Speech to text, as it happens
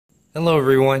Hello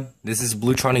everyone, this is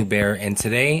Bluetronic Bear, and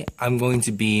today I'm going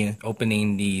to be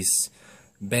opening these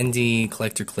Bendy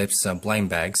Collector Clips blind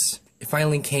bags. It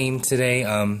finally came today.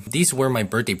 These were my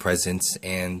birthday presents,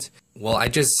 and well, I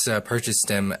just purchased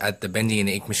them at the Bendy and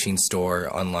Ink Machine store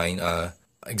online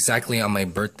exactly on my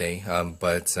birthday,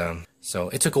 so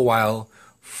it took a while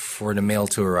for the mail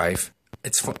to arrive.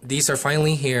 These are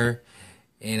finally here.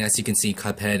 And as you can see,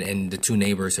 Cuphead and the two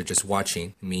neighbors are just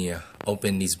watching me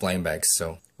open these blind bags.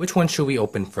 So, which one should we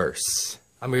open first?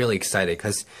 I'm really excited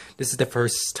because this is the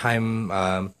first time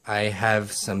I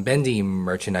have some Bendy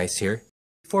merchandise here.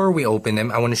 Before we open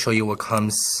them, I want to show you what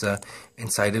comes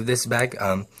inside of this bag.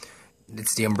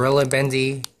 It's the Umbrella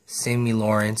Bendy, Sammy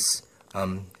Lawrence,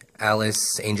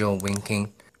 Alice Angel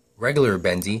Winking, regular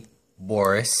Bendy,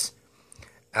 Boris,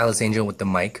 Alice Angel with the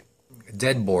mic,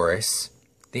 Dead Boris,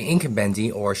 the Ink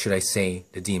Bendy, or should I say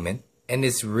the Demon, and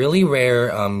this really rare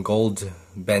gold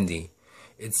Bendy.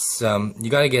 It's you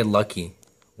gotta get lucky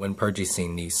when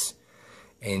purchasing these,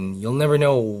 and you'll never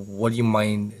know what you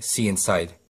might see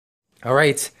inside.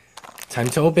 Alright, time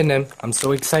to open them. I'm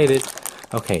so excited.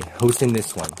 Okay, who's in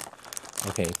this one?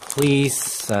 Okay,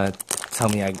 please tell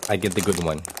me I get the good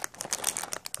one.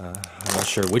 I'm not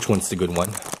sure which one's the good one.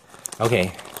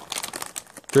 Okay,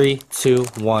 3, 2,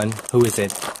 1, who is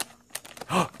it?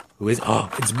 Who is? Oh,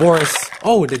 it's Boris.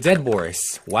 Oh, the dead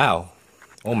Boris. Wow.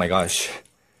 Oh my gosh.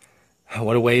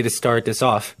 What a way to start this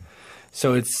off.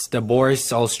 So it's the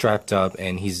Boris all strapped up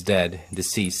and he's dead,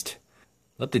 deceased.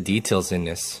 Love the details in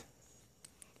this.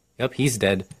 Yep, he's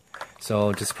dead.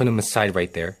 So just put him aside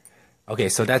right there. Okay,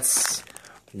 so that's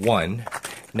one.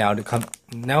 Now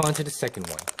onto the second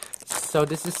one. So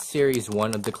this is series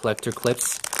 1 of the collector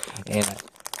clips, and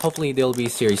hopefully there'll be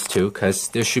series 2, because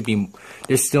there's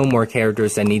still more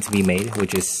characters that need to be made,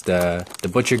 which is the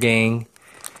Butcher Gang,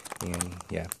 and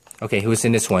yeah. Okay, who's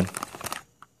in this one?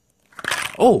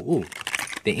 Oh, ooh,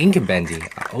 the Ink Bendy.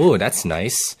 Oh, that's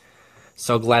nice.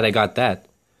 So glad I got that.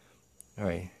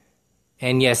 Alright.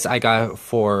 And yes, I got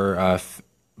 4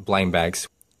 blind bags.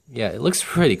 Yeah, it looks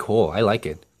pretty cool. I like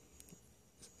it.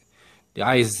 The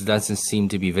eyes doesn't seem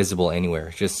to be visible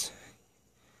anywhere. Just,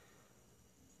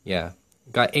 yeah.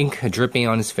 Got ink dripping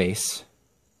on his face.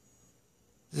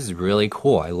 This is really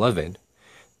cool. I love it.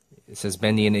 It says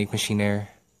Bendy and Ink Machine there.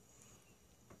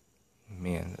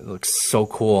 Man, it looks so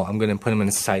cool. I'm gonna put him on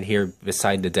the side here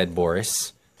beside the dead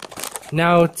Boris.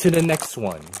 Now to the next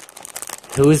one.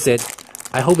 Who is it?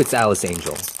 I hope it's Alice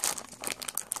Angel.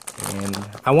 And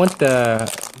I want the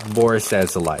Boris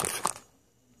as alive,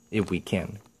 if we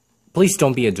can. Please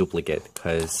don't be a duplicate,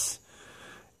 because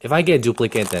if I get a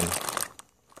duplicate, then...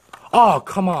 Oh,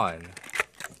 come on!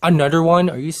 Another one?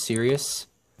 Are you serious?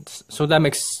 So that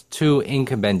makes 2 Ink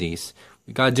Bendies.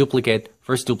 We got a duplicate,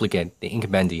 first duplicate, the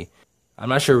Ink Bendy. I'm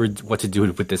not sure what to do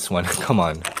with this one. Come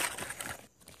on.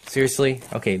 Seriously?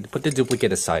 Okay, put the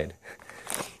duplicate aside.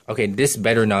 Okay, this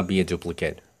better not be a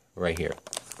duplicate. Right here.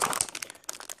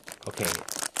 Okay,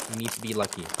 you need to be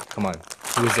lucky. Come on.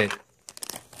 Who is it?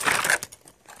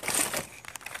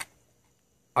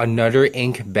 Another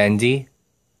Ink Bendy?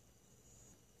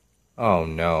 Oh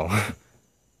no.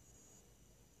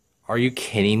 Are you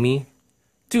kidding me?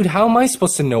 Dude, how am I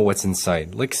supposed to know what's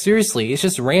inside? Like, seriously, it's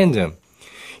just random.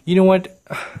 You know what?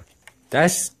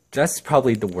 That's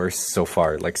probably the worst so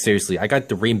far. Like, seriously, I got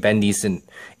 3 Bendies and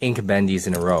Ink Bendies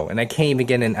in a row, and I can't even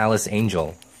get an Alice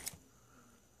Angel.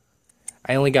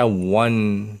 I only got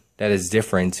one that is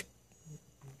different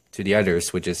to the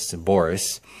others, which is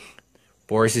Boris.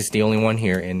 Boris is the only one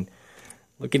here, and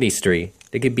look at these 3.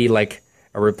 They could be like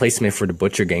a replacement for the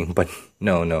Butcher Gang, but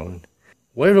no.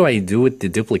 What do I do with the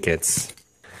duplicates?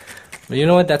 But you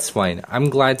know what? That's fine. I'm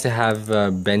glad to have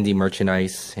Bendy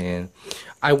merchandise, and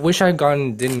I wish I'd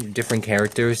gotten different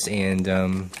characters, and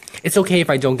it's okay if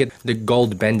I don't get the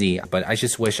gold Bendy, but I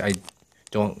just wish I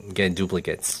don't get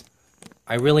duplicates.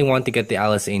 I really want to get the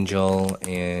Alice Angel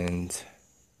and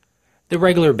the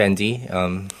regular Bendy.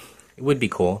 It would be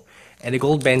cool. And the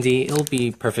gold Bendy, it'll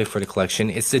be perfect for the collection.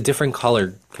 It's a different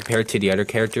color compared to the other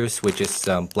characters, which is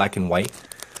black and white.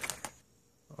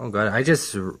 Oh god, I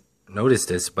just noticed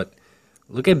this, but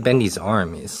look at Bendy's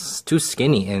arm. It's too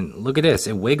skinny, and look at this.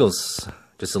 It wiggles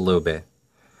just a little bit.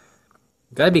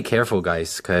 You gotta be careful,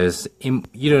 guys, because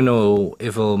you don't know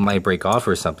if it might break off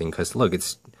or something, because look,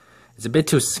 it's a bit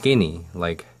too skinny.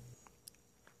 Like,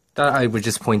 thought I would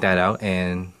just point that out,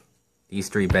 and these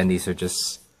 3 Bendies are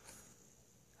just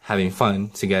having fun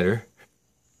together.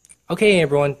 Okay,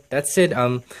 everyone, that's it.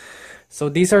 So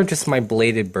these are just my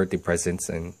belated birthday presents,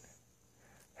 and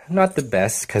not the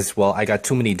best, because, well, I got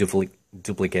too many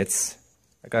duplicates.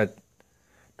 I got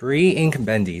 3 Ink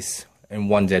Bendies and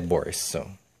 1 Dead Boris, so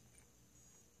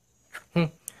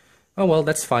Oh well,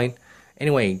 that's fine.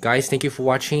 Anyway, guys, thank you for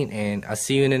watching, and I'll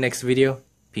see you in the next video.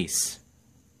 Peace.